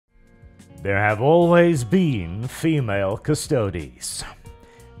There have always been female Custodes.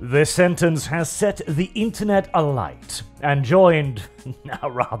 This sentence has set the internet alight and joined now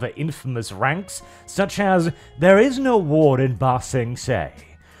rather infamous ranks such as "there is no war in Ba Sing Se"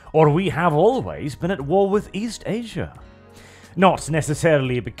 or "we have always been at war with East Asia." Not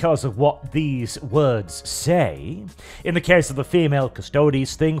necessarily because of what these words say. In the case of the female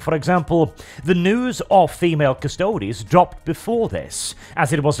Custodes thing, for example, the news of female Custodes dropped before this,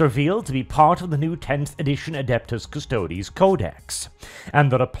 as it was revealed to be part of the new 10th edition Adeptus Custodes Codex.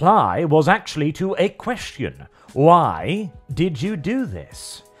 And the reply was actually to a question: why did you do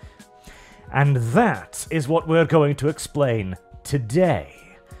this? And that is what we're going to explain today.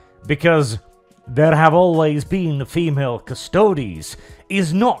 Because "there have always been female Custodes"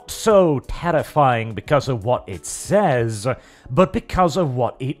 is not so terrifying because of what it says, but because of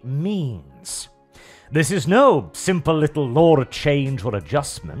what it means. This is no simple little lore change or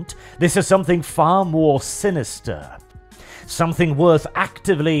adjustment. This is something far more sinister. Something worth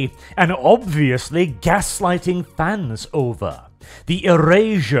actively and obviously gaslighting fans over. The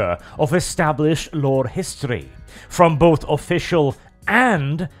erasure of established lore history from both official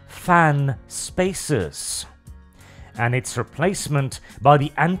and fan spaces, and its replacement by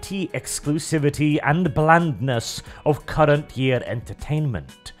the anti-exclusivity and blandness of current year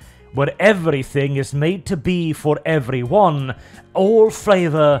entertainment, where everything is made to be for everyone, all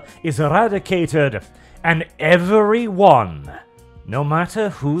flavor is eradicated, and everyone, no matter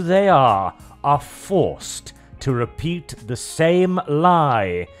who they are forced to repeat the same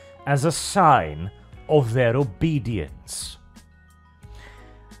lie as a sign of their obedience.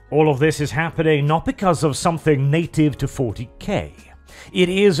 All of this is happening not because of something native to 40k. It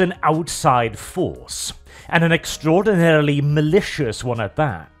is an outside force, and an extraordinarily malicious one at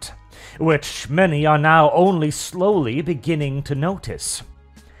that, which many are now only slowly beginning to notice.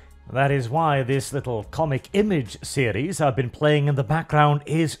 That is why this little comic image series I've been playing in the background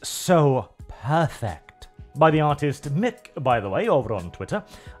is so perfect. By the artist Mick, by the way, over on Twitter.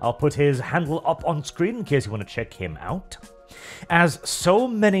 I'll put his handle up on screen in case you want to check him out. As so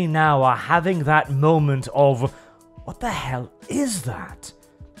many now are having that moment of, what the hell is that?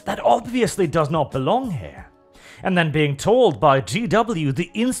 That obviously does not belong here. And then being told by GW,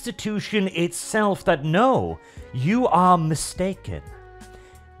 the institution itself, that no, you are mistaken.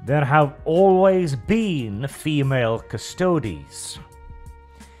 There have always been female Custodes.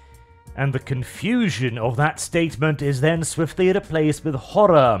 And the confusion of that statement is then swiftly replaced with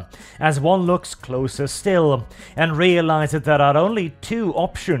horror as one looks closer still and realizes there are only two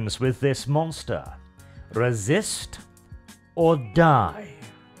options with this monster: resist or die.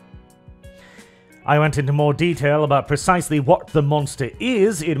 I went into more detail about precisely what the monster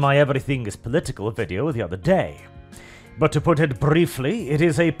is in my Everything is Political video the other day. But to put it briefly, it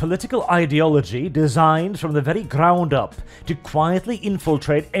is a political ideology designed from the very ground up to quietly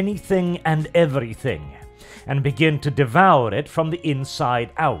infiltrate anything and everything, and begin to devour it from the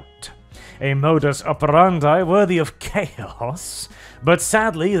inside out. A modus operandi worthy of chaos, but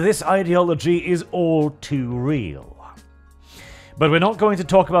sadly this ideology is all too real. But we're not going to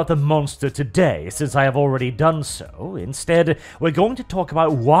talk about the monster today, since I have already done so. Instead, we're going to talk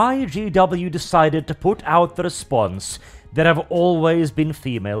about why GW decided to put out the response "there have always been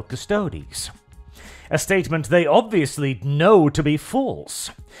female Custodes." A statement they obviously know to be false.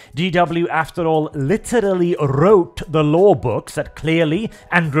 GW, after all, literally wrote the law books that clearly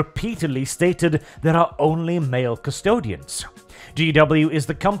and repeatedly stated there are only male custodians. GW is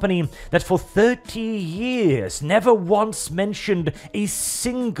the company that for 30 years never once mentioned a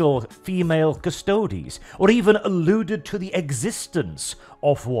single female Custodes, or even alluded to the existence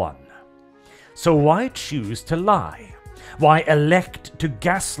of one. So why choose to lie? Why elect to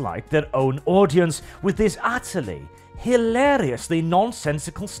gaslight their own audience with this utterly, hilariously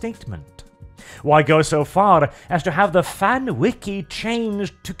nonsensical statement? Why go so far as to have the fan wiki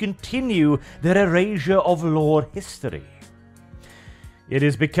changed to continue their erasure of lore history? It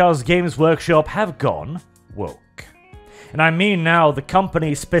is because Games Workshop have gone woke. And I mean now the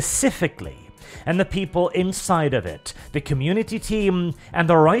company specifically, and the people inside of it, the community team, and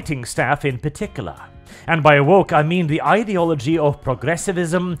the writing staff in particular. And by woke, I mean the ideology of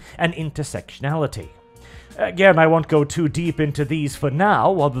progressivism and intersectionality. Again, I won't go too deep into these for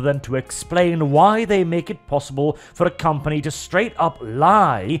now, other than to explain why they make it possible for a company to straight up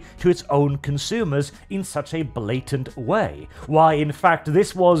lie to its own consumers in such a blatant way. Why, in fact,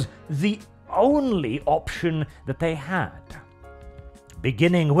 this was the only option that they had.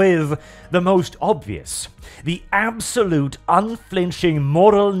 Beginning with the most obvious, the absolute unflinching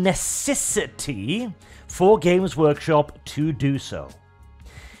moral necessity for Games Workshop to do so.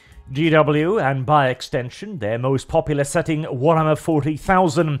 GW, and by extension their most popular setting, Warhammer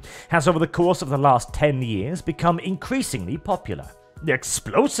 40,000, has over the course of the last 10 years become increasingly popular.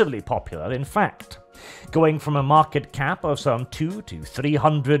 Explosively popular, in fact. Going from a market cap of some 2 to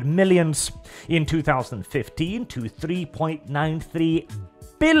 300 millions in 2015 to 3.93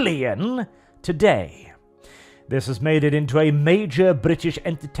 billion today. This has made it into a major British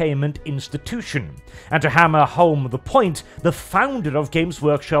entertainment institution, and to hammer home the point, the founder of Games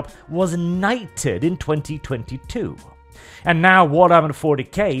Workshop was knighted in 2022. And now Warhammer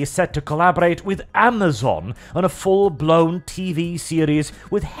 40k is set to collaborate with Amazon on a full-blown TV series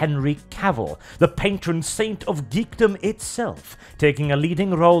with Henry Cavill, the patron saint of geekdom itself, taking a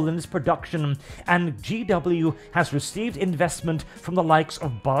leading role in its production, and GW has received investment from the likes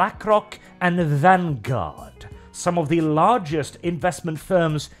of BlackRock and Vanguard, some of the largest investment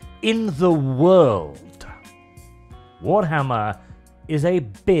firms in the world. Warhammer is a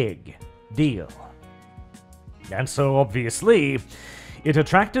big deal. And so, obviously, it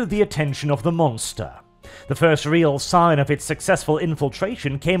attracted the attention of the monster. The first real sign of its successful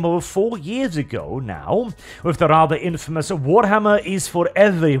infiltration came over 4 years ago now, with the rather infamous Warhammer is for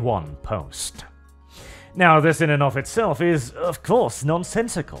everyone post. Now, this in and of itself is, of course,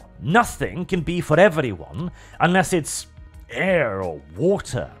 nonsensical. Nothing can be for everyone unless it's air or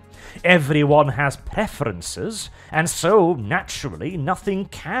water. Everyone has preferences, and so, naturally, nothing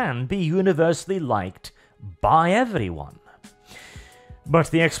can be universally liked by everyone.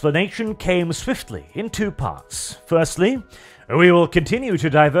 But the explanation came swiftly in 2 parts. Firstly, we will continue to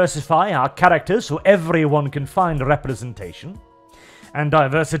diversify our characters so everyone can find representation. And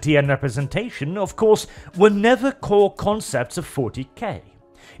diversity and representation, of course, were never core concepts of 40k.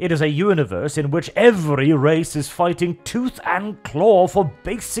 It is a universe in which every race is fighting tooth and claw for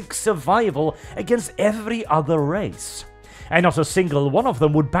basic survival against every other race. And not a single one of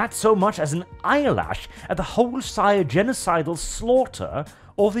them would bat so much as an eyelash at the wholesale genocidal slaughter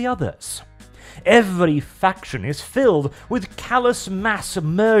of the others. Every faction is filled with callous mass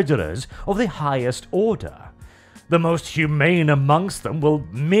murderers of the highest order. The most humane amongst them will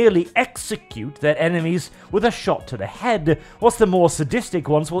merely execute their enemies with a shot to the head, whilst the more sadistic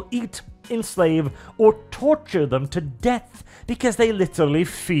ones will eat, enslave, or torture them to death because they literally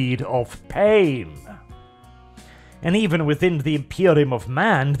feed off pain. And even within the Imperium of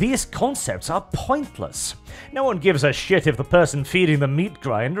Man, these concepts are pointless. No one gives a shit if the person feeding the meat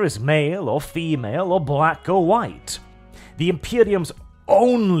grinder is male or female or black or white. The Imperium's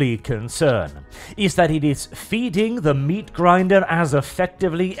only concern is that it is feeding the meat grinder as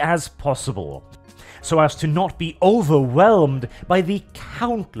effectively as possible, so as to not be overwhelmed by the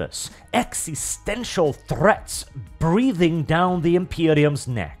countless existential threats breathing down the Imperium's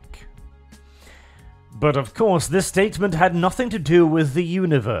neck. But of course, this statement had nothing to do with the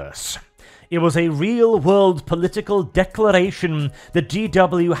universe. It was a real-world political declaration that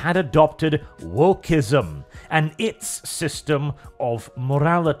GW had adopted wokeism and its system of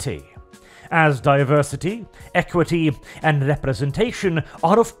morality. As diversity, equity, and representation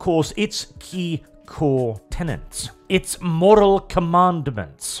are of course its key core tenets, its moral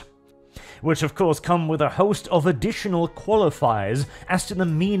commandments, which of course come with a host of additional qualifiers as to the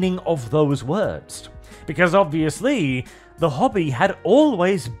meaning of those words. Because obviously, the hobby had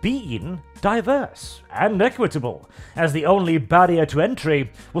always been diverse and equitable, as the only barrier to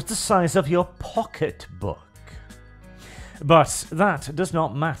entry was the size of your pocketbook. But that does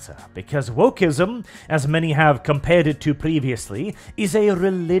not matter, because wokeism, as many have compared it to previously, is a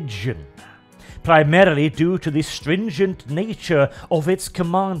religion, primarily due to the stringent nature of its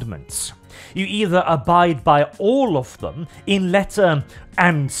commandments. You either abide by all of them in letter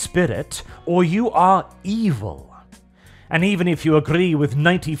and spirit, or you are evil. And even if you agree with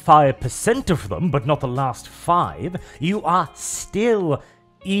 95% of them, but not the last 5, you are still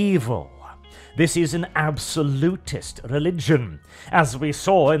evil. This is an absolutist religion, as we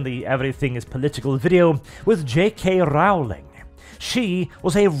saw in the Everything is Political video with J.K. Rowling. She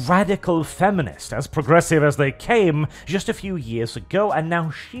was a radical feminist, as progressive as they came just a few years ago, and now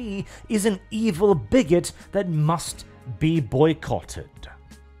she is an evil bigot that must be boycotted.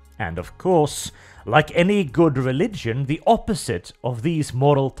 And of course, like any good religion, the opposite of these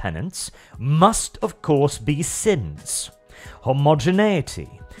moral tenets must of course be sins: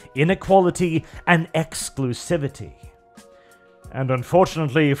 homogeneity, inequality, and exclusivity. And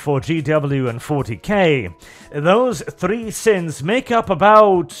unfortunately for GW and 40k, those 3 sins make up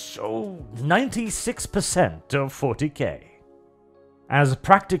about 96% of 40k. As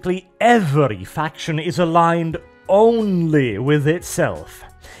practically every faction is aligned only with itself,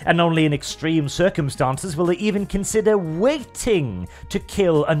 and only in extreme circumstances will they even consider waiting to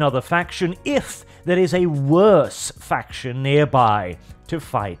kill another faction if there is a worse faction nearby to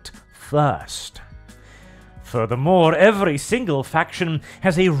fight first. Furthermore, every single faction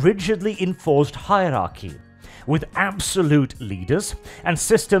has a rigidly enforced hierarchy, with absolute leaders and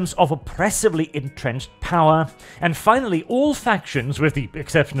systems of oppressively entrenched power, and finally all factions, with the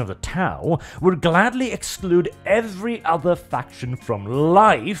exception of the Tau, would gladly exclude every other faction from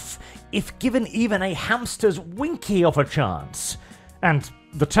life if given even a hamster's winky of a chance. And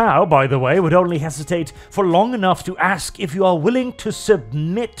the Tau, by the way, would only hesitate for long enough to ask if you are willing to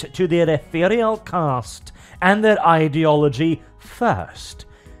submit to their ethereal caste and their ideology first,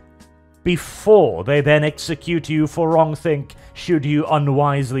 before they then execute you for wrongthink should you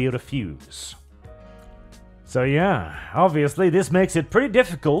unwisely refuse. So yeah, obviously this makes it pretty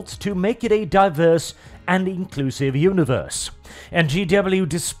difficult to make it a diverse and inclusive universe. And GW,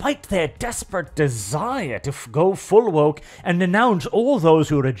 despite their desperate desire to go full woke and denounce all those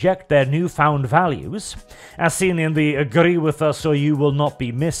who reject their newfound values, as seen in the agree with us or you will not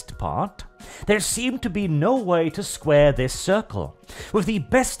be missed part, there seemed to be no way to square this circle, with the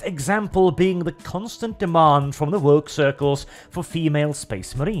best example being the constant demand from the woke circles for female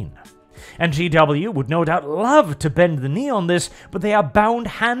Space Marine. And GW would no doubt love to bend the knee on this, but they are bound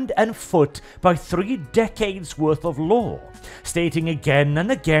hand and foot by 3 decades worth of law, stating again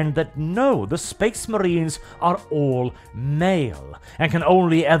and again that no, the Space Marines are all male, and can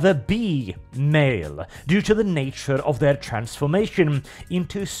only ever be male, due to the nature of their transformation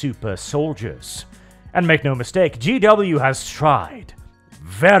into super soldiers. And make no mistake, GW has tried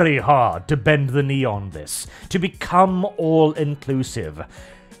very hard to bend the knee on this, to become all-inclusive.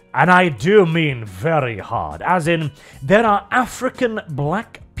 And I do mean very hard, as in, there are African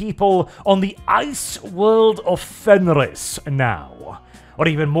black people on the ice world of Fenris now. Or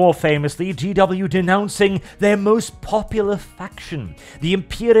even more famously, GW denouncing their most popular faction, the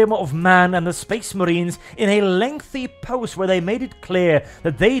Imperium of Man and the Space Marines, in a lengthy post where they made it clear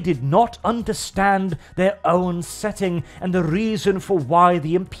that they did not understand their own setting and the reason for why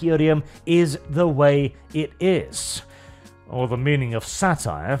the Imperium is the way it is. Or the meaning of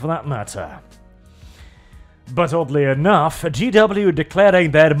satire, for that matter. But oddly enough, GW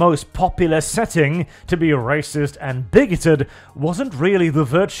declaring their most popular setting to be racist and bigoted wasn't really the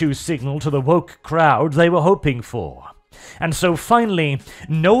virtue signal to the woke crowd they were hoping for. And so finally,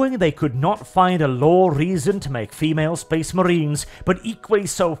 knowing they could not find a law reason to make female Space Marines, but equally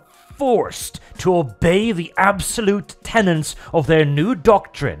so forced to obey the absolute tenets of their new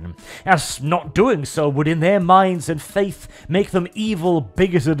doctrine, as not doing so would in their minds and faith make them evil,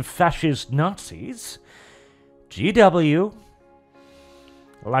 bigoted, fascist Nazis, GW,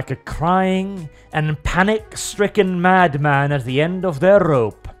 like a crying and panic-stricken madman at the end of their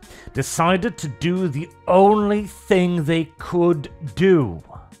rope, decided to do the only thing they could do: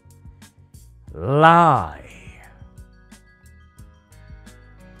 lie.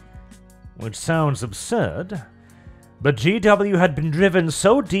 Which sounds absurd, but GW had been driven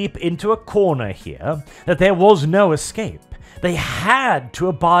so deep into a corner here that there was no escape. They had to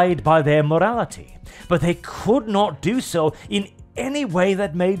abide by their morality, but they could not do so in any way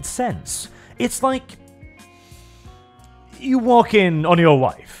that made sense. It's like you walk in on your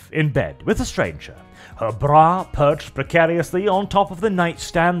wife in bed with a stranger, her bra perched precariously on top of the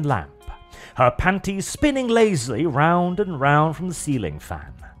nightstand lamp, her panties spinning lazily round and round from the ceiling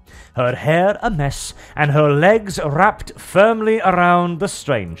fan, her hair a mess, and her legs wrapped firmly around the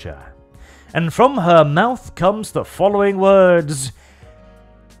stranger. And from her mouth comes the following words: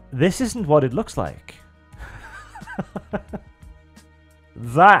 "This isn't what it looks like."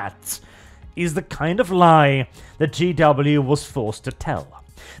 That is the kind of lie that GW was forced to tell.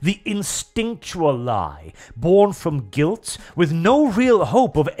 The instinctual lie, born from guilt, with no real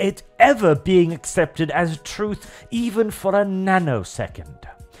hope of it ever being accepted as truth even for a nanosecond.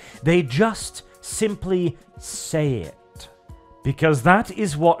 They just simply say it, because that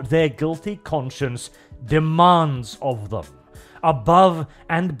is what their guilty conscience demands of them, above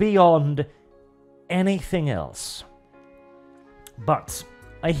and beyond anything else. But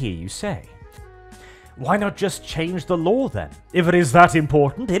I hear you say, why not just change the law then? If it is that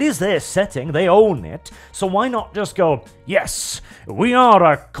important, it is their setting, they own it, so why not just go, yes, we are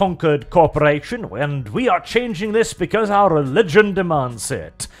a conquered corporation, and we are changing this because our religion demands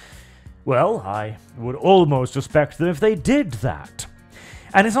it. Well, I would almost respect them if they did that.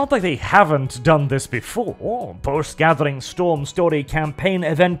 And it's not like they haven't done this before. Post-Gathering Storm Story campaign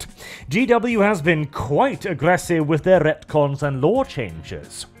event, GW has been quite aggressive with their retcons and lore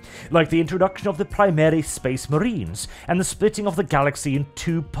changes, like the introduction of the primary Space Marines and the splitting of the galaxy in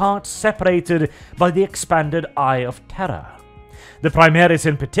two parts separated by the expanded Eye of Terror. The Primaries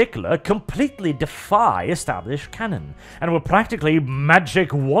in particular completely defy established canon, and were practically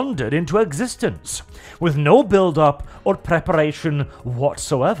magic wandered into existence, with no build-up or preparation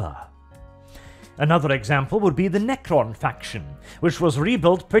whatsoever. Another example would be the Necron faction, which was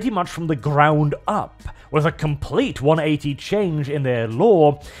rebuilt pretty much from the ground up, with a complete 180 change in their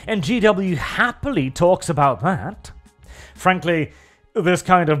lore, and GW happily talks about that. Frankly, this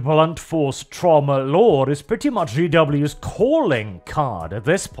kind of blunt force trauma lore is pretty much GW's calling card at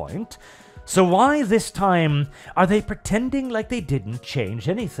this point, so why this time are they pretending like they didn't change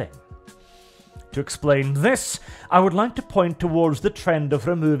anything? To explain this, I would like to point towards the trend of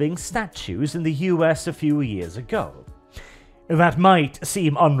removing statues in the US a few years ago. That might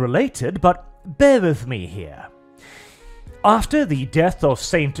seem unrelated, but bear with me here. After the death of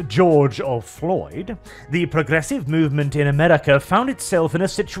St. George of Floyd, the progressive movement in America found itself in a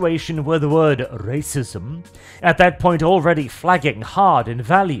situation where the word racism, at that point already flagging hard in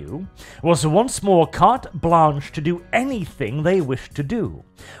value, was once more carte blanche to do anything they wished to do,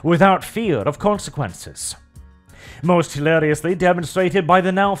 without fear of consequences. Most hilariously demonstrated by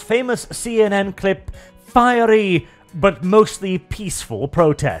the now famous CNN clip fiery but mostly peaceful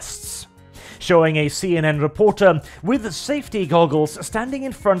protests, showing a CNN reporter with safety goggles standing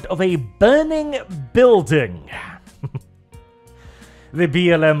in front of a burning building. The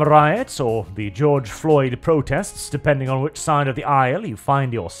BLM riots, or the George Floyd protests, depending on which side of the aisle you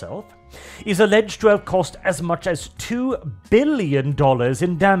find yourself, is alleged to have cost as much as $2 billion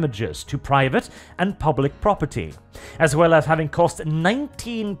in damages to private and public property, as well as having cost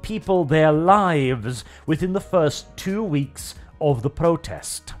 19 people their lives within the first 2 weeks of the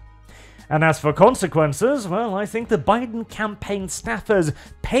protest. And as for consequences, well, I think the Biden campaign staffers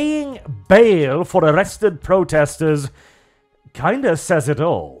paying bail for arrested protesters kinda says it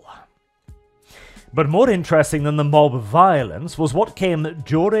all. But more interesting than the mob violence was what came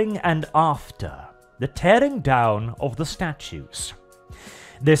during and after, the tearing down of the statues.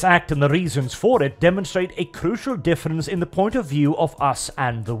 This act and the reasons for it demonstrate a crucial difference in the point of view of us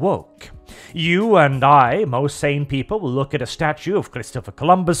and the woke. You and I, most sane people, will look at a statue of Christopher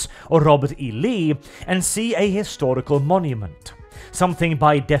Columbus or Robert E. Lee and see a historical monument, something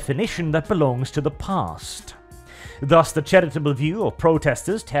by definition that belongs to the past. Thus, the charitable view of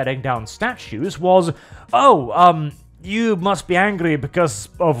protesters tearing down statues was, you must be angry because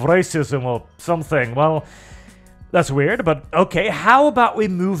of racism or something. Well, that's weird, but okay, how about we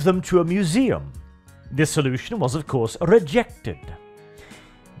move them to a museum? This solution was, of course, rejected.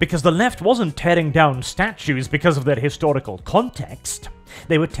 Because the left wasn't tearing down statues because of their historical context.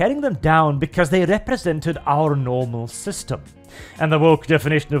 They were tearing them down because they represented our normal system. And the woke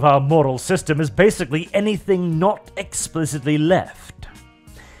definition of our moral system is basically anything not explicitly left.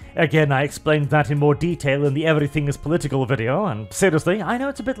 Again, I explained that in more detail in the Everything is Political video, and seriously, I know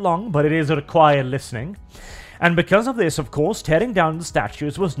it's a bit long, but it is required listening. And because of this, of course, tearing down the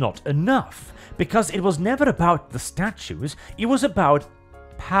statues was not enough, because it was never about the statues, it was about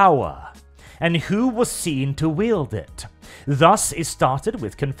power, and who was seen to wield it. Thus, it started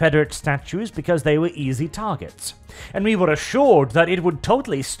with Confederate statues because they were easy targets, and we were assured that it would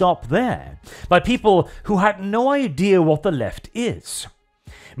totally stop there, by people who had no idea what the left is.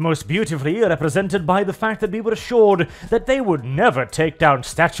 Most beautifully represented by the fact that we were assured that they would never take down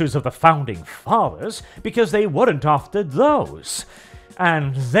statues of the Founding Fathers because they weren't after those.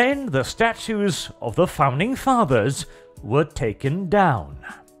 And then the statues of the Founding Fathers were taken down.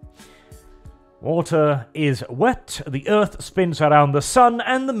 Water is wet, the earth spins around the sun,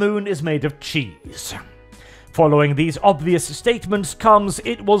 and the moon is made of cheese. Following these obvious statements comes,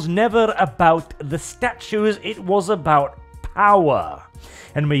 it was never about the statues, it was about power.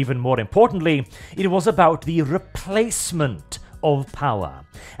 And even more importantly, it was about the replacement of power,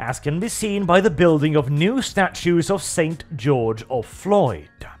 as can be seen by the building of new statues of St. George of Floyd.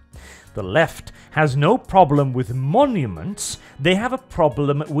 The left has no problem with monuments, they have a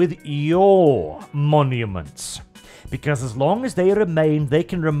problem with your monuments. Because as long as they remain, they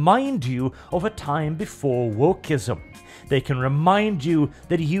can remind you of a time before wokeism. They can remind you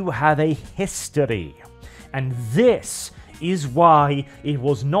that you have a history. And this is why it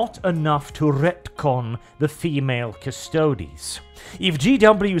was not enough to retcon the female Custodes. If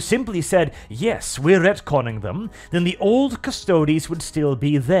GW simply said, yes, we're retconning them, then the old Custodes would still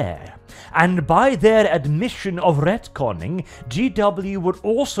be there. And by their admission of retconning, GW would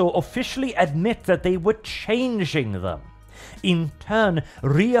also officially admit that they were changing them, in turn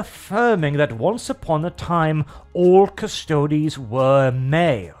reaffirming that once upon a time all Custodes were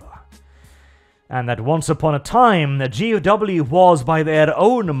male. And that once upon a time, the GW was, by their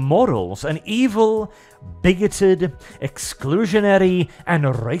own morals, an evil, bigoted, exclusionary, and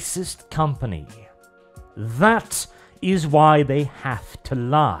racist company. That is why they have to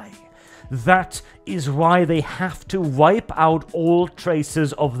lie. That is why they have to wipe out all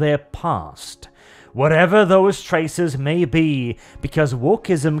traces of their past, whatever those traces may be, because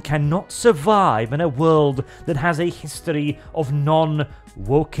wokeism cannot survive in a world that has a history of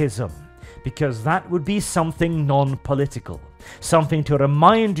non-wokeism. Because that would be something non-political, something to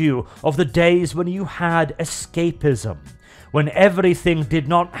remind you of the days when you had escapism, when everything did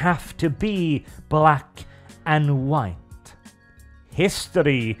not have to be black and white.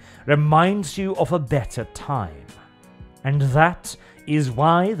 History reminds you of a better time, and that is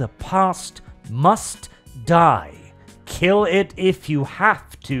why the past must die. Kill it if you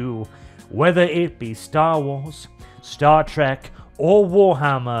have to, whether it be Star Wars, Star Trek, or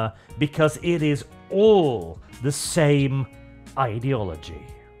Warhammer, because it is all the same ideology.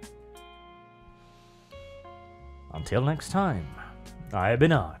 Until next time, I have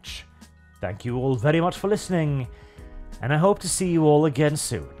been Arch. Thank you all very much for listening, and I hope to see you all again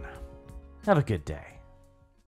soon. Have a good day.